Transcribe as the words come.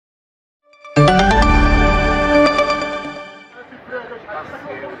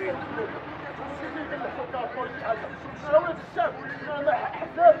الشعب ما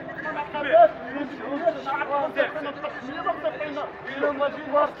حساس ما عقباش ما عقباش إلا ما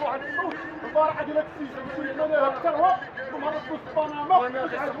جينا نوصلوا واحد الصوت البارحة ديال هاد السيد أنا الثروة ومهرسوا البنما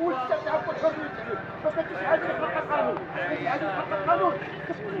والشعب يعرفوا الحرية ما كاينش حاجة خلق القانون القانون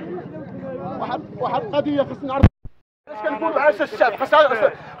واحد القضية خصنا نعرف اش كنقولوا عاش الشعب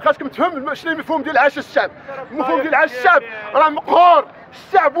خاصكم تفهم شنو المفهوم ديال عاش الشعب المفهوم ديال عاش الشعب راه مقهور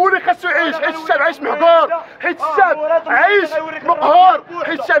الشعب هو اللي خاصو يعيش حيت الشعب عايش محقور حيت الشعب عايش مقهور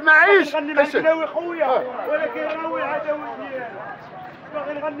حيت الشعب ما عايش الكناوي خويا ولكن راوي العدوي ديالو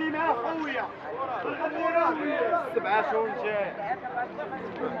باغي نغني معاه خويا السبعة شهور جاي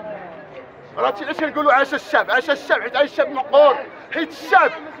راه علاش كنقولوا عاش الشعب حيت عايش الشعب مقهور حيت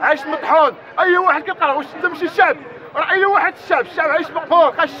الشعب عايش مطحون اي واحد كيقرا واش انت ماشي شعب راه اي واحد الشعب عايش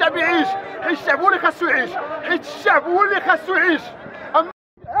مقهور خاص الشعب يعيش حيت الشعب هو اللي خاصو يعيش حيت الشعب هو اللي خاصو يعيش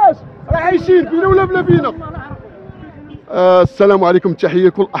عاش راه عايشين بينا ولا بلا بينا. السلام عليكم تحيه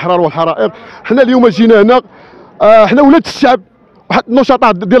كل الاحرار والحرائر. حنا اليوم جينا هنا حنا ولاد الشعب واحد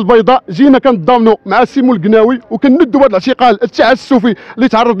النشاطات ديال البيضاء جينا كنتضامنوا مع سيمو الكناوي وكندوا بهذا الاعتقال التعسفي اللي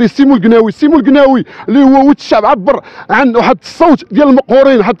تعرض ليه سيمو الكناوي اللي هو ولد الشعب عبر عن واحد الصوت ديال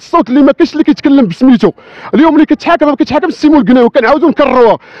المقهورين واحد الصوت اللي ما كاينش اللي كيتكلم بسميتو. اليوم اللي كيتحاكم سيمو الكناوي كنعاودوا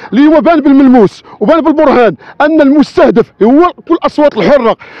نكرروها اليوم بان بالملموس وبان بالبرهان ان المستهدف هو كل الاصوات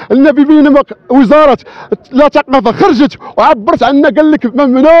الحره. النبي بينما وزاره لا ثقافه خرجت وعبرت عنا قال لك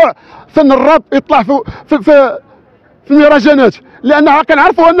ممنوع فن الراب يطلع في المهرجانات لان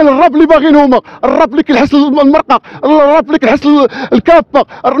كنعرفوا ان الراب اللي باغيين هما الراب اللي كيحس المرقه الراب اللي كيحس الكافه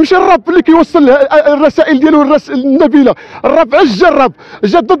ماشي الراب اللي كيوصل الرسائل ديالو النبيله. الراب علاش جا الراب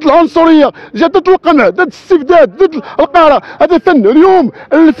جا ضد العنصريه جا ضد القمع ضد الاستبداد ضد القهر. هذا فن اليوم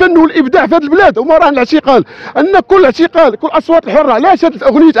الفن والابداع في هذه البلاد وما راه الاعتقال ان كل اعتقال كل الاصوات الحره. علاش هذه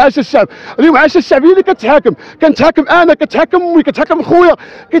اغنيه عاش الشعب اليوم عاش الشعب هي اللي كنتحاكم انا كتحاكم امي كتحاكم خويا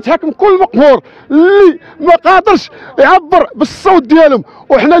كيتحاكم كل مقهور اللي ما قادرش يعبر بالصوت ديالهم.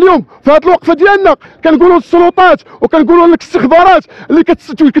 وحنا اليوم في هذه الوقفه ديالنا كنقولوا للسلطات وكنقولوا للاستخبارات اللي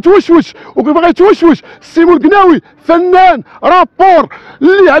كتوشوش وكيبغي يتوشوش سيمو الكناوي فنان رابور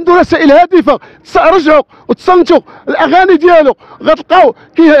اللي عنده رسائل هادفه رجعوا وتصنتوا الاغاني ديالو غتلقاو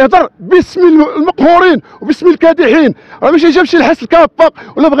كيهضر باسم المقهورين وباسم الكادحين. راه ماشي جاب شي الحس الكابا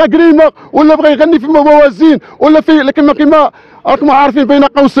ولا بغى كريمه ولا بغى يغني في موازين ولا في كما راكم عارفين بين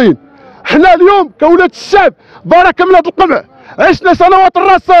قوسين. حنا اليوم كولاد الشعب بركه من هذا القمع عشنا سنوات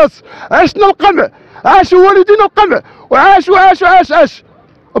الرصاص عشنا القمع عاشوا والدينا القمع وعاش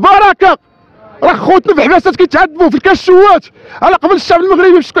بركه. راه خوتنا في الحباسات كيتعذبوا في الكشوات على قبل الشعب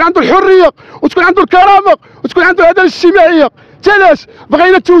المغربي باش تكون عنده الحريه وتكون عنده الكرامه وتكون عنده العداله الاجتماعيه. علاش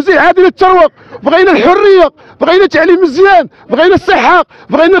بغينا توزيع عادل الثروه بغينا الحريه بغينا تعليم مزيان بغينا الصحه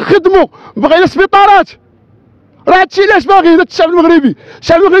بغينا نخدموا بغينا سبيطارات. راه هادشي علاش باغي هذا الشعب المغربي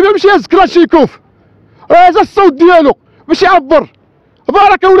ماشي هاز كلاشيكوف راه هذا الصوت ديالو باش يعبر.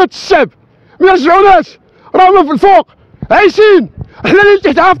 بارك ولاد الشعب ما يرجعوناش راهم في الفوق عايشين حنا اللي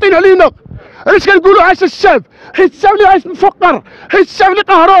تحت عافطين علينا. علاش كنقولوا عاش الشعب حيت الشعب اللي عايش مفقر حيت الشعب اللي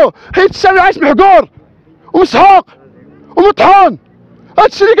قهروه حيت الشعب اللي عايش محقور ومسحوق ومطحون.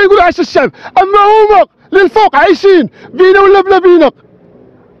 هادشي اللي كنقولوا عاش الشعب. اما هما اللي الفوق عايشين بينا ولا بلا بينا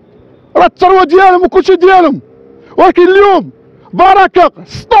راه الثروه ديالهم وكلشي ديالهم. ولكن اليوم بركه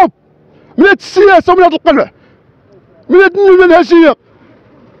ستوب من هاد السياسه ومن هاد القمع من هاد المنهجيه.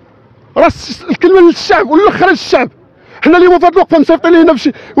 راه الكلمه للشعب والاخر للشعب. حنا اليوم في هاد الوقفه مصيفطين لينا باش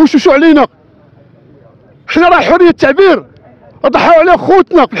يوشوشوا علينا. حنا راه حريه التعبير ضحاو عليها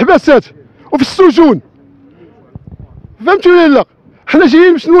خوتنا في الحباسات وفي السجون. فهمتوا ولا لا؟ حنا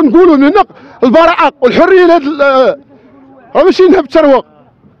جايين باش نقولوا من هنا البراءه والحريه لهاد راه ماشي نهب الثروه.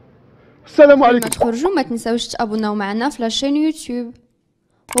 السلام عليكم. ما تخرجوا ما تنساوش تابوناو معنا في لاشين يوتيوب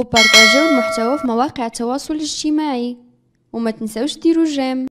وبارطاجيو المحتوى في مواقع التواصل الاجتماعي وما تنساوش ديروا جيم.